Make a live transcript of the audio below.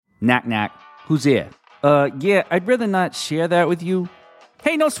Knack, knack. Who's there? Yeah, I'd rather not share that with you.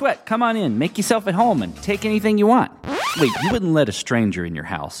 Hey, no sweat. Come on in. Make yourself at home and take anything you want. Wait, you wouldn't let a stranger in your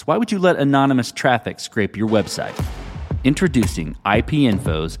house. Why would you let anonymous traffic scrape your website? Introducing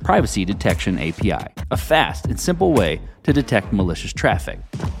IPinfo's Privacy Detection API, a fast and simple way to detect malicious traffic.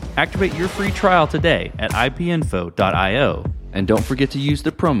 Activate your free trial today at ipinfo.io, and don't forget to use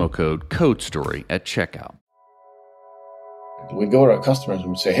the promo code CODESTORY at checkout. We go to our customers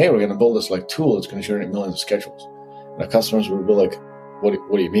and we say, hey, we're going to build this tool that's going to generate millions of schedules. And our customers would be like, what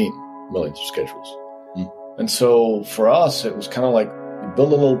do you mean, millions of schedules? And so for us, it was kind of like, we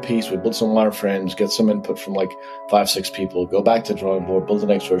build a little piece, we build some wireframes, get some input from 5-6 people, go back to the drawing board, build the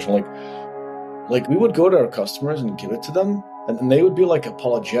next version. Like we would go to our customers and give it to them, and then they would be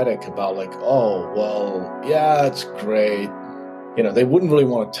apologetic about oh, well, yeah, it's great. They wouldn't really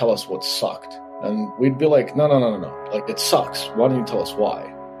want to tell us what sucked. And we'd be like, no. It sucks. Why don't you tell us why?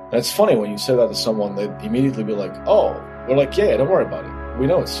 And it's funny when you say that to someone, they'd immediately be like, oh, we're like, yeah, don't worry about it. We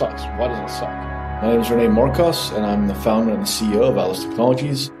know it sucks. Why does it suck? My name is Rene Morkos, and I'm the founder and the CEO of Alice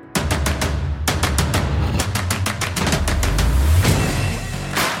Technologies.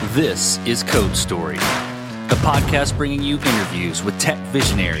 This is Code Story, the podcast bringing you interviews with tech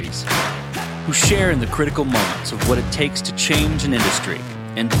visionaries who share in the critical moments of what it takes to change an industry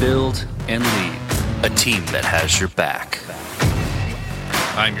and build and lead a team that has your back.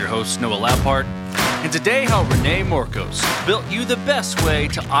 I'm your host, Noah Laupart, and today how Rene Morkos built you the best way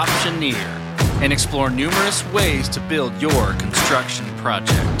to optioneer and explore numerous ways to build your construction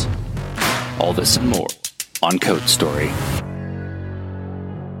project. All this and more on Code Story.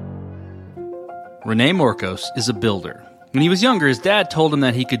 Rene Morkos is a builder. When he was younger, his dad told him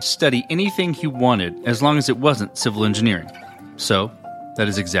that he could study anything he wanted as long as it wasn't civil engineering. So, that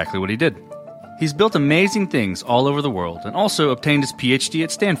is exactly what he did. He's built amazing things all over the world and also obtained his PhD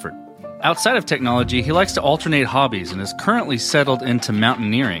at Stanford. Outside of technology, he likes to alternate hobbies and is currently settled into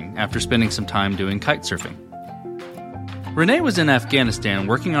mountaineering after spending some time doing kite surfing. Rene was in Afghanistan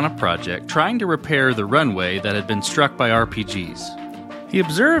working on a project trying to repair the runway that had been struck by RPGs. He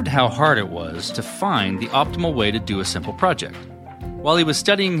observed how hard it was to find the optimal way to do a simple project. While he was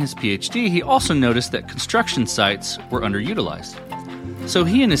studying his PhD, he also noticed that construction sites were underutilized. So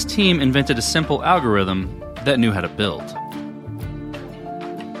he and his team invented a simple algorithm that knew how to build.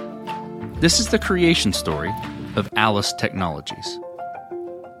 This is the creation story of Alice Technologies.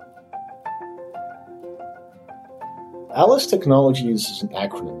 Alice Technologies is an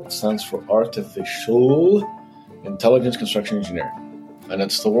acronym. It stands for Artificial Intelligence Construction Engineering. And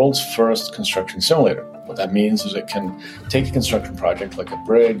it's the world's first construction simulator. What that means is it can take a construction project like a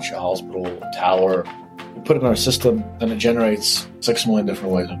bridge, a hospital, a tower, you put it in our system, and it generates 6 million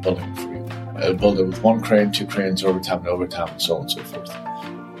different ways of building it for you. It'll build it with 1 crane, 2 cranes, overtime, and so on and so forth.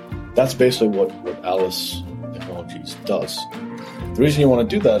 That's basically what Alice Technologies does. The reason you want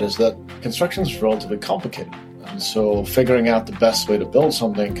to do that is that construction is relatively complicated. And so figuring out the best way to build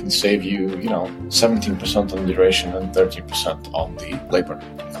something can save you, 17% on the duration and 13% on the labor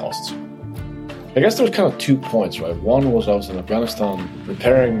costs. I guess there was kind of 2 points, right? One was I was in Afghanistan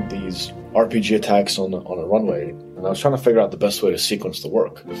repairing these RPG attacks on a runway, and I was trying to figure out the best way to sequence the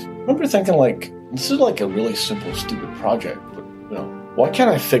work. I remember thinking, this is a really simple, stupid project, but, why can't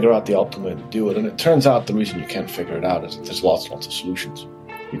I figure out the optimal way to do it? And it turns out the reason you can't figure it out is that there's lots of solutions.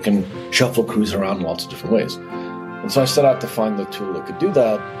 You can shuffle crews around in lots of different ways. And so I set out to find the tool that could do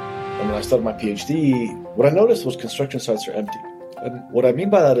that. And when I started my PhD, what I noticed was construction sites are empty. And what I mean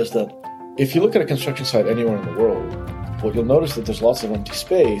by that is that if you look at a construction site anywhere in the world, what you'll notice that there's lots of empty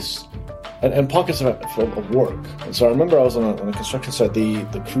space and pockets of work. And so I remember I was on a construction site,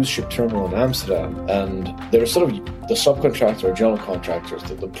 the cruise ship terminal in Amsterdam, and they were sort of the subcontractor or general contractors,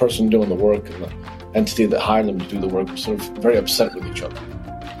 the person doing the work and the entity that hired them to do the work were sort of very upset with each other.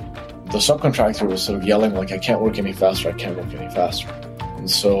 The subcontractor was sort of yelling I can't work any faster, And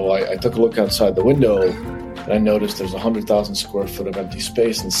so I took a look outside the window, and I noticed there's 100,000 square foot of empty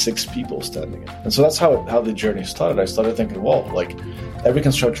space and 6 people standing in it. And so that's how the journey started. I started thinking, every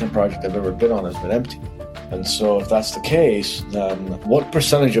construction project I've ever been on has been empty. And so if that's the case, then what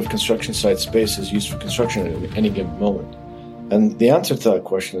percentage of construction site space is used for construction at any given moment? And the answer to that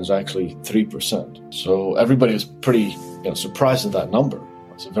question is actually 3%. So everybody was pretty surprised at that number.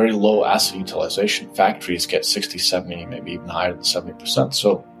 It's a very low asset utilization. Factories get 60, 70, maybe even higher than 70%.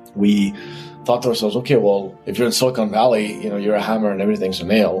 So we thought to ourselves, okay, well, if you're in Silicon Valley, you're a hammer and everything's a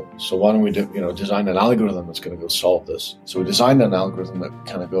nail. So why don't we design an algorithm that's going to go solve this? So we designed an algorithm that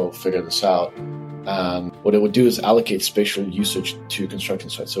kind of go figure this out. And what it would do is allocate spatial usage to construction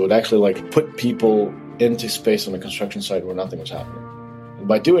sites. So it would actually put people into space on a construction site where nothing was happening. And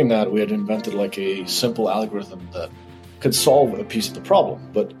by doing that, we had invented like a simple algorithm that could solve a piece of the problem.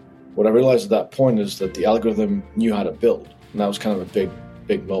 But what I realized at that point is that the algorithm knew how to build. And that was kind of a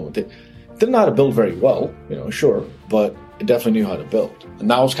big moment. It didn't know how to build very well, sure, but it definitely knew how to build. And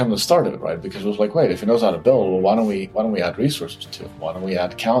that was kind of the start of it, right? Because it was like, wait, if it knows how to build, well, why don't we add resources to it? Why don't we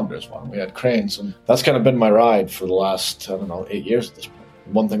add calendars? Why don't we add cranes? And that's kind of been my ride for the last, 8 years at this point.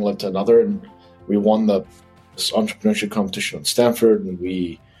 One thing led to another, and we won this entrepreneurship competition at Stanford, and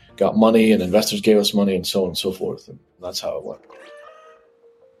we got money, and investors gave us money, and so on and so forth. And that's how it went.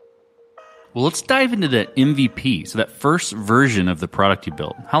 Well, let's dive into that MVP, so that first version of the product you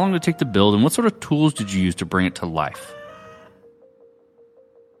built. How long did it take to build, and what sort of tools did you use to bring it to life?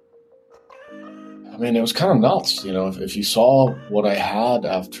 I mean, it was kind of nuts. If you saw what I had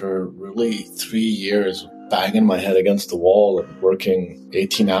after really 3 years banging my head against the wall and working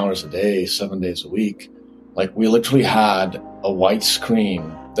 18 hours a day, 7 days a week, like we literally had a white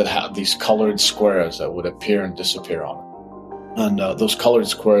screen that had these colored squares that would appear and disappear on it. And those colored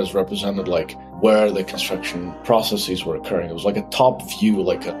squares represented like where the construction processes were occurring. It was like a top view,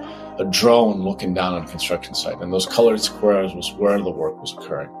 like a drone looking down on a construction site. And those colored squares was where the work was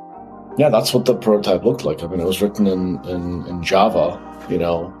occurring. Yeah, that's what the prototype looked like. I mean, it was written in Java,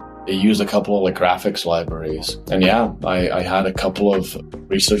 It used a couple of like graphics libraries. And yeah, I had a couple of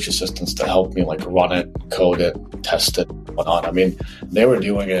research assistants to help me like run it, code it, test it, whatnot. I mean, they were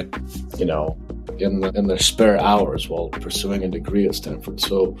doing it, in their spare hours while pursuing a degree at Stanford.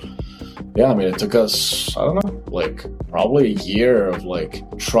 So yeah, I mean, it took us, I don't know, like probably a year of like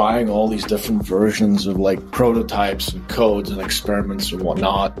trying all these different versions of like prototypes and codes and experiments and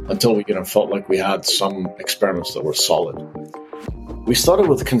whatnot until we felt like we had some experiments that were solid. We started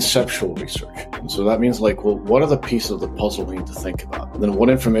with conceptual research. And so that means like, well, what are the pieces of the puzzle we need to think about? And then what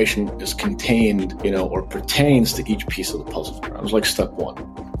information is contained, or pertains to each piece of the puzzle? That was like step one.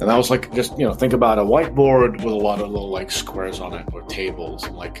 And that was like, just, think about a whiteboard with a lot of little like squares on it or tables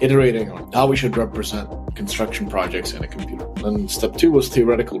and like iterating on how we should represent construction projects in a computer. And step two was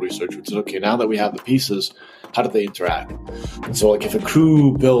theoretical research, which is, okay, now that we have the pieces, how do they interact? And so like if a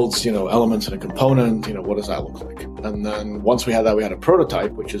crew builds, elements in a component, what does that look like? And then once we had that, we had a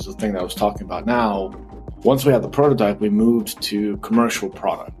prototype, which is the thing that I was talking about now. Once we had the prototype, we moved to commercial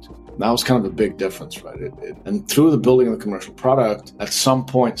product. That was kind of a big difference, right? And through the building of the commercial product, at some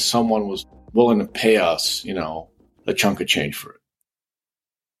point, someone was willing to pay us, a chunk of change for it.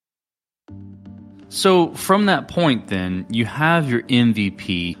 So from that point, then, you have your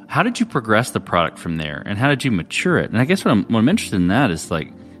MVP. How did you progress the product from there, and how did you mature it? And I guess what I'm interested in that is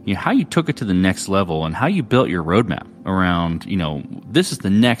like, how you took it to the next level and how you built your roadmap around, this is the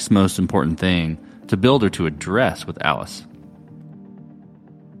next most important thing to build or to address with Alice.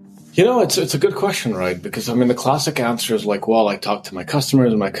 It's a good question, right? Because, I mean, the classic answer is like, well, I talked to my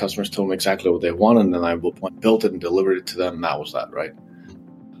customers and my customers told me exactly what they wanted, and then I built it and delivered it to them, and that was that, right?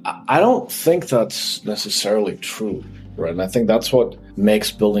 I don't think that's necessarily true, right? And I think that's what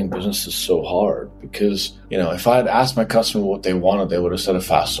makes building businesses so hard, because, if I had asked my customer what they wanted, they would have said a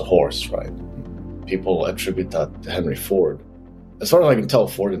faster horse, right? People attribute that to Henry Ford. As far as I can tell,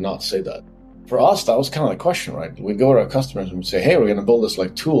 Ford did not say that. For us, that was kind of the question, right? We'd go to our customers and we'd say, hey, we're going to build this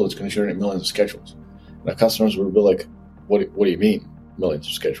like tool that's going to generate millions of schedules. And our customers would be like, what do you mean, millions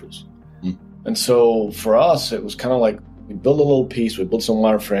of schedules? And so for us, it was kind of like, we build a little piece, we build some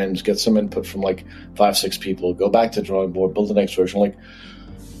wireframes, get some input from like 5-6 people, go back to the drawing board, build the next version. Like,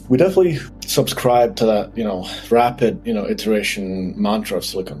 we definitely subscribe to that, rapid, iteration mantra of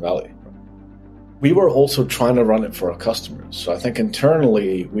Silicon Valley. We were also trying to run it for our customers. So I think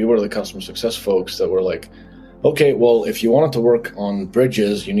internally, we were the customer success folks that were like, okay, well, if you want it to work on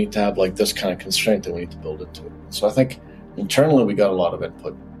bridges, you need to have like this kind of constraint that we need to build into it. So I think internally, we got a lot of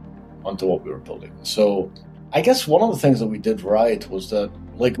input onto what we were building. So I guess one of the things that we did right was that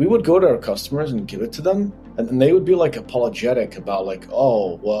like we would go to our customers and give it to them, and then they would be like apologetic about like,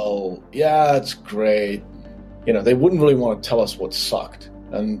 oh, well, yeah, it's great. They wouldn't really want to tell us what sucked.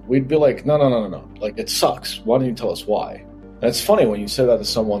 And we'd be like, no. Like, it sucks. Why don't you tell us why? And it's funny when you say that to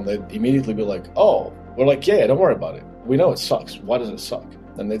someone, they'd immediately be like, oh, we're like, yeah, don't worry about it. We know it sucks. Why does it suck?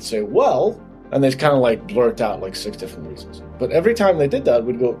 And they'd say, well, and they'd kind of like blurt out like 6 different reasons. But every time they did that,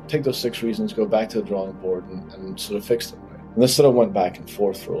 we'd go take those 6 reasons, go back to the drawing board and sort of fix them. Right? And this sort of went back and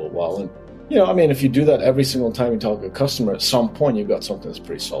forth for a little while. And, if you do that every single time you talk to a customer, at some point you've got something that's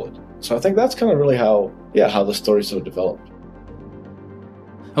pretty solid. So I think that's kind of really how the story sort of developed.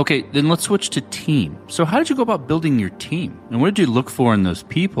 Okay, then let's switch to team. So how did you go about building your team? And what did you look for in those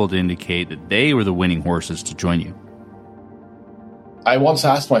people to indicate that they were the winning horses to join you? I once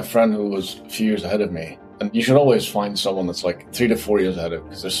asked my friend who was a few years ahead of me, And you should always find someone that's like 3 to 4 years ahead of,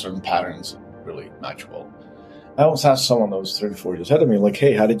 because there's certain patterns that really match well. I once asked someone that was 3 to 4 years ahead of me, like,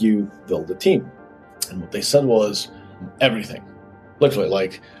 hey, how did you build a team? And what they said was everything. Literally,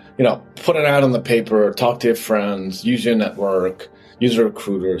 like, put an ad on the paper, talk to your friends, use your network, use a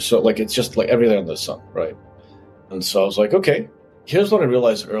recruiter. So like, it's just like everything under the sun, right? And so I was like, okay, here's what I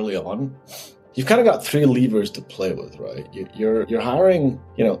realized early on. You've kind of got 3 levers to play with, right? You're hiring,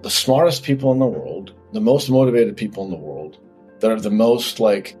 the smartest people in the world, the most motivated people in the world, that are the most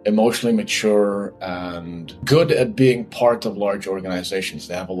like emotionally mature and good at being part of large organizations.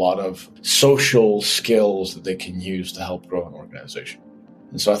 They have a lot of social skills that they can use to help grow an organization.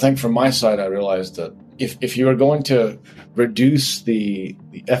 And so I think from my side, I realized that if you are going to reduce the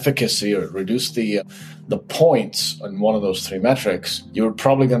efficacy or reduce the points on one of those 3 metrics, you're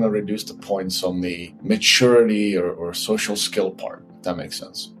probably going to reduce the points on the maturity or social skill part, if that makes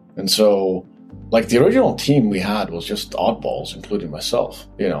sense. And so, like, the original team we had was just oddballs, including myself.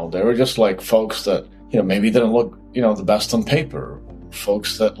 They were just like folks that, maybe didn't look, the best on paper,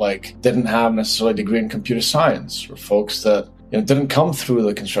 folks that like didn't have necessarily a degree in computer science, or folks that didn't come through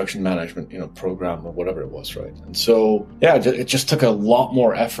the construction management, program or whatever it was, right? And so, yeah, it just took a lot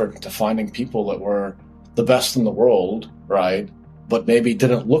more effort to finding people that were the best in the world, right? But maybe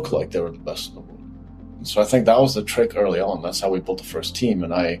didn't look like they were the best in the world. And so I think that was the trick early on. That's how we built the first team.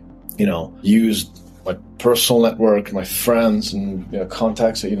 And I, used my personal network, my friends, and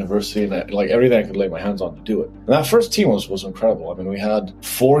contacts at university, and like everything I could lay my hands on to do it. And that first team was incredible. I mean, we had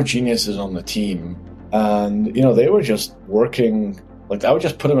 4 geniuses on the team. And, they were just working, like I would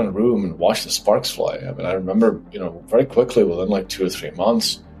just put them in a room and watch the sparks fly. I mean, I remember, very quickly within like 2 or 3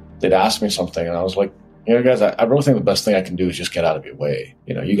 months, they'd ask me something and I was like, guys, I really think the best thing I can do is just get out of your way.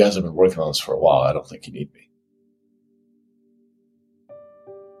 You guys have been working on this for a while. I don't think you need me.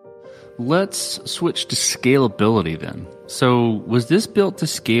 Let's switch to scalability then. So was this built to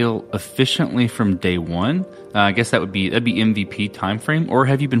scale efficiently from day one? I guess that'd be MVP timeframe, or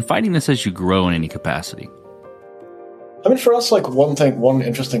have you been fighting this as you grow in any capacity? I mean, for us, like one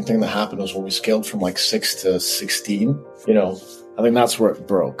interesting thing that happened was when we scaled from like 6 to 16, I think that's where it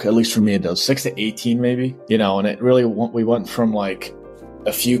broke. At least for me, it does. 6 to 18 maybe, and it really, we went from like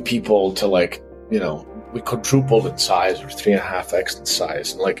a few people to like, we quadrupled in size or 3.5x in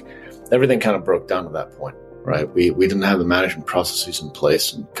size. And like, everything kind of broke down at that point, right? We didn't have the management processes in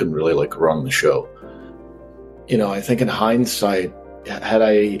place and couldn't really like run the show. I think in hindsight, had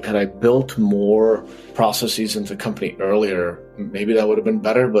I built more processes into the company earlier, maybe that would have been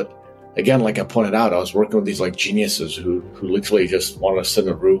better. But again, like I pointed out, I was working with these like geniuses who literally just wanted to sit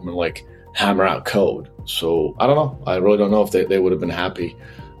in a room and like hammer out code. So I don't know. I really don't know if they would have been happy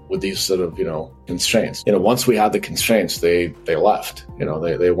with these sort of, constraints. Once we had the constraints, they left.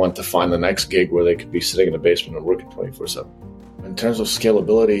 They went to find the next gig where they could be sitting in the basement and working 24/7. In terms of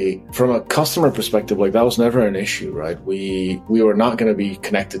scalability, from a customer perspective, like that was never an issue, right? We were not going to be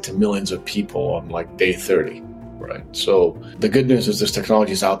connected to millions of people on like day 30, right? So the good news is there's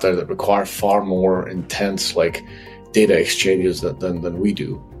technologies out there that require far more intense like data exchanges than we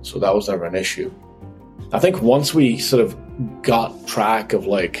do. So that was never an issue. I think once we sort of got track of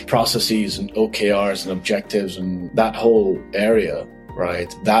like processes and OKRs and objectives and that whole area,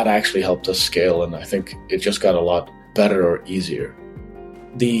 right, that actually helped us scale. And I think it just got a lot better or easier.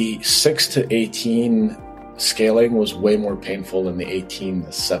 The 6 to 18 scaling was way more painful than the 18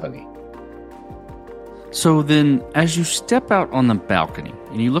 to 70. So then, as you step out on the balcony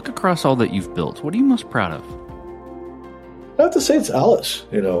and you look across all that you've built, what are you most proud of? I have to say it's Alice.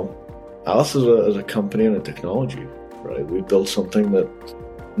 Alice is a company and a technology, right? We built something that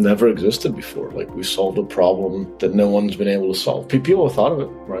never existed before. Like we solved a problem that no one's been able to solve. People have thought of it,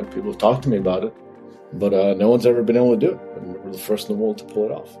 right? People have talked to me about it, but no one's ever been able to do it. And we're the first in the world to pull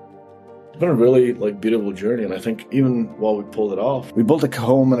it off. It's been a really like beautiful journey. And I think even while we pulled it off, we built a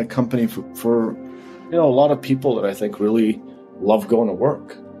home and a company for a lot of people that I think really love going to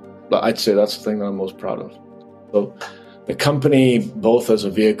work. But I'd say that's the thing that I'm most proud of. So the company, both as a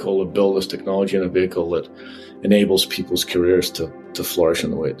vehicle to build this technology and a vehicle that enables people's careers to flourish in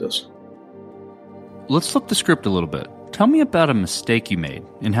the way it does. Let's flip the script a little bit. Tell me about a mistake you made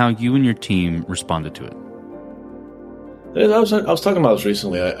and how you and your team responded to it. I was talking about this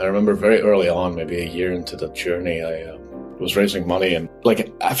recently. I remember very early on, maybe a year into the journey, I was raising money and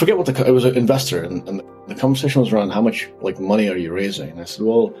like, I forget it was an investor and the conversation was around how much like money are you raising? And I said,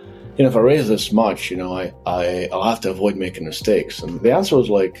 well, if I raise this much, I'll have to avoid making mistakes. And the answer was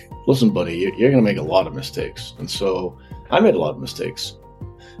like, listen, buddy, you're going to make a lot of mistakes. And so I made a lot of mistakes.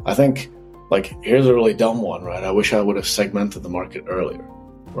 I think like, here's a really dumb one, right? I wish I would have segmented the market earlier,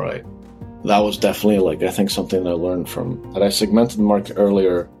 right? that was definitely like, I think something that I learned from, that I segmented the market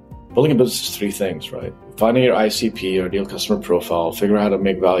earlier. Building a business is three things, right? Finding your ICP, your ideal customer profile, figure out how to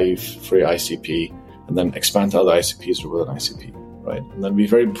make value for your ICP, and then expand to other ICPs or with an ICP, right? And then be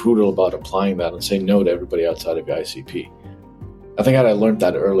very brutal about applying that and say no to everybody outside of your ICP. I think had I learned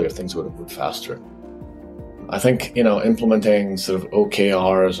that earlier, things would have moved faster. I think, implementing sort of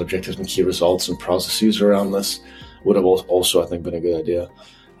OKRs, objectives and key results, and processes around this would have also, I think, been a good idea.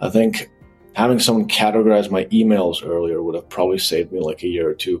 I think having someone categorize my emails earlier would have probably saved me like a year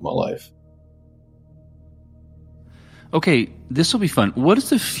or two of my life. Okay, this will be fun. What does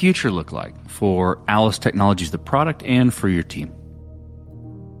the future look like for Alice Technologies, the product, and for your team?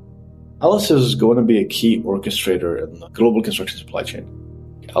 Alice is going to be a key orchestrator in the global construction supply chain.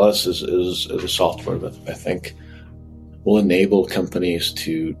 Alice is a software that I think will enable companies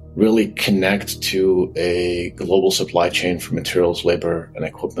to really connect to a global supply chain for materials, labor, and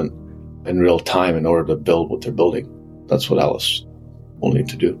equipment in real time in order to build what they're building. That's what Alice will need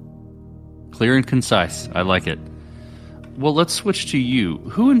to do. Clear and concise. I like it. Well, let's switch to you.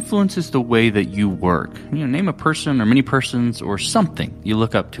 Who influences the way that you work? Name a person or many persons or something you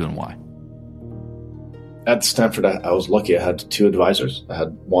look up to and why. At Stanford, I was lucky. I had two advisors. I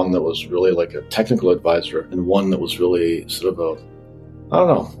had one that was really like a technical advisor and one that was really sort of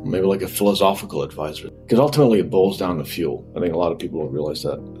maybe like a philosophical advisor. Because ultimately it boils down to fuel. I think a lot of people don't realize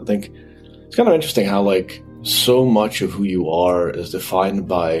that. I think it's kind of interesting how like so much of who you are is defined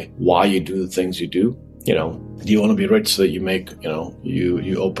by why you do the things you do. Do you want to be rich so that you make,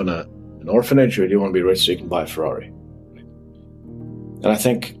 you open an orphanage, or do you want to be rich so you can buy a Ferrari? And I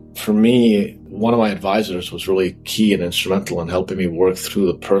think for me, one of my advisors was really key and instrumental in helping me work through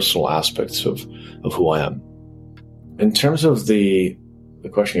the personal aspects of who I am. In terms of the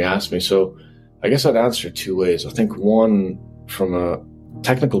question you asked me, so I guess I'd answer two ways. I think one, from a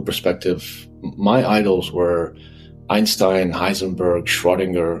technical perspective, my idols were Einstein, Heisenberg,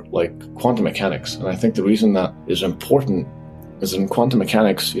 Schrödinger, like quantum mechanics. And I think the reason that is important is in quantum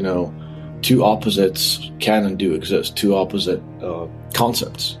mechanics, two opposites can and do exist, two opposite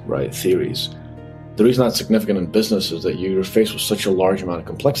concepts, right, theories. The reason that's significant in business is that you're faced with such a large amount of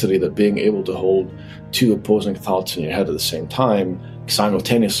complexity that being able to hold two opposing thoughts in your head at the same time,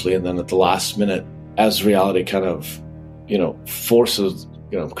 simultaneously, and then at the last minute, as reality kind of, forces,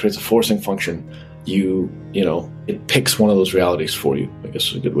 creates a forcing function, it picks one of those realities for you, I guess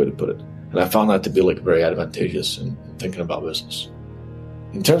is a good way to put it. And I found that to be like very advantageous in thinking about business.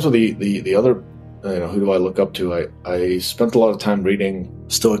 In terms of the other, who do I look up to? I spent a lot of time reading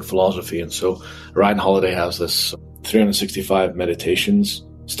Stoic philosophy. And so Ryan Holiday has this 365 meditations,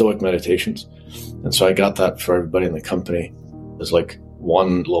 Stoic meditations. And so I got that for everybody in the company. There's like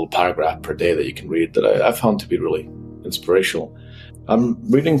one little paragraph per day that you can read that I found to be really inspirational. I'm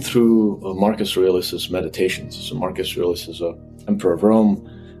reading through Marcus Aurelius' meditations. So Marcus Aurelius is emperor of Rome,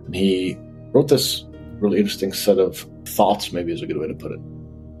 and he wrote this really interesting set of thoughts, maybe is a good way to put it.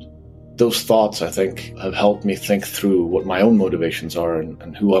 Those thoughts, I think, have helped me think through what my own motivations are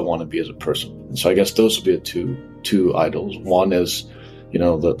and who I want to be as a person. And so I guess those would be the two idols. One is,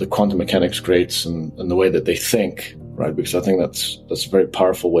 the quantum mechanics greats and the way that they think, right? Because I think that's a very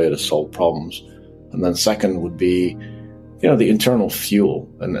powerful way to solve problems. And then second would be, the internal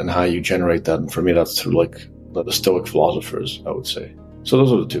fuel and how you generate that. And for me, that's through like the Stoic philosophers, I would say. So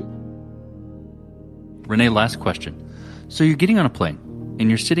those are the two. Rene, last question. So you're getting on a plane and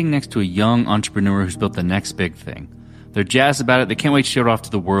you're sitting next to a young entrepreneur who's built the next big thing. They're jazzed about it. They can't wait to show it off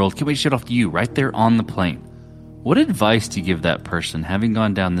to the world. Can't wait to show it off to you right there on the plane. What advice do you give that person, having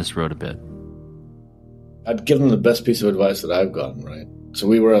gone down this road a bit? I'd give them the best piece of advice that I've gotten, right? So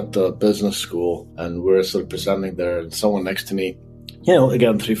we were at the business school and we were sort of presenting there, and someone next to me,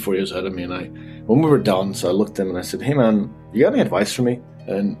 again, 3-4 years ahead of me, and when we were done, so I looked at him and I said, "Hey man, you got any advice for me?"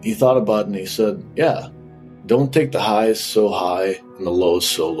 And he thought about it and he said, "Yeah, don't take the highs so high and the lows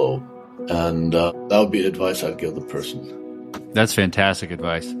so low." And that would be the advice I'd give the person. That's fantastic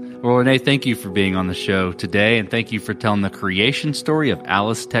advice. Well, Rene, thank you for being on the show today, and thank you for telling the creation story of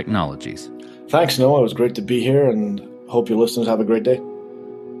Alice Technologies. Thanks, Noah. It was great to be here, and hope your listeners have a great day.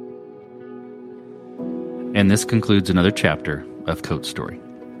 And this concludes another chapter of Code Story.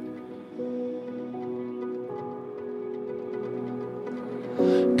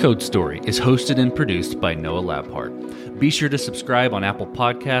 Code Story is hosted and produced by Noah Labhart. Be sure to subscribe on Apple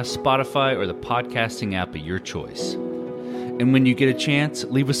Podcasts, Spotify, or the podcasting app of your choice. And when you get a chance,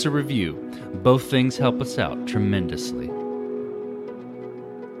 leave us a review. Both things help us out tremendously.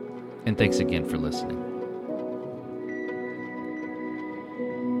 And thanks again for listening.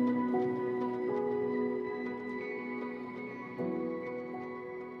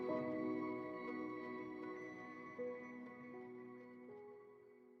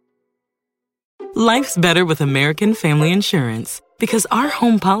 Life's better with American Family Insurance because our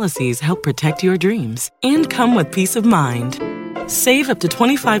home policies help protect your dreams and come with peace of mind. Save up to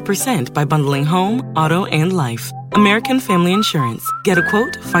 25% by bundling home, auto, and life. American Family Insurance. Get a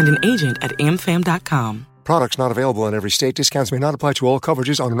quote, find an agent at amfam.com. Products not available in every state. Discounts may not apply to all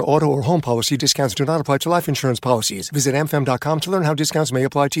coverages on an auto or home policy. Discounts do not apply to life insurance policies. Visit amfam.com to learn how discounts may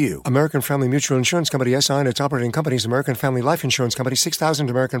apply to you. American Family Mutual Insurance Company, SI, and its operating companies, American Family Life Insurance Company,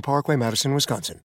 6000 American Parkway, Madison, Wisconsin.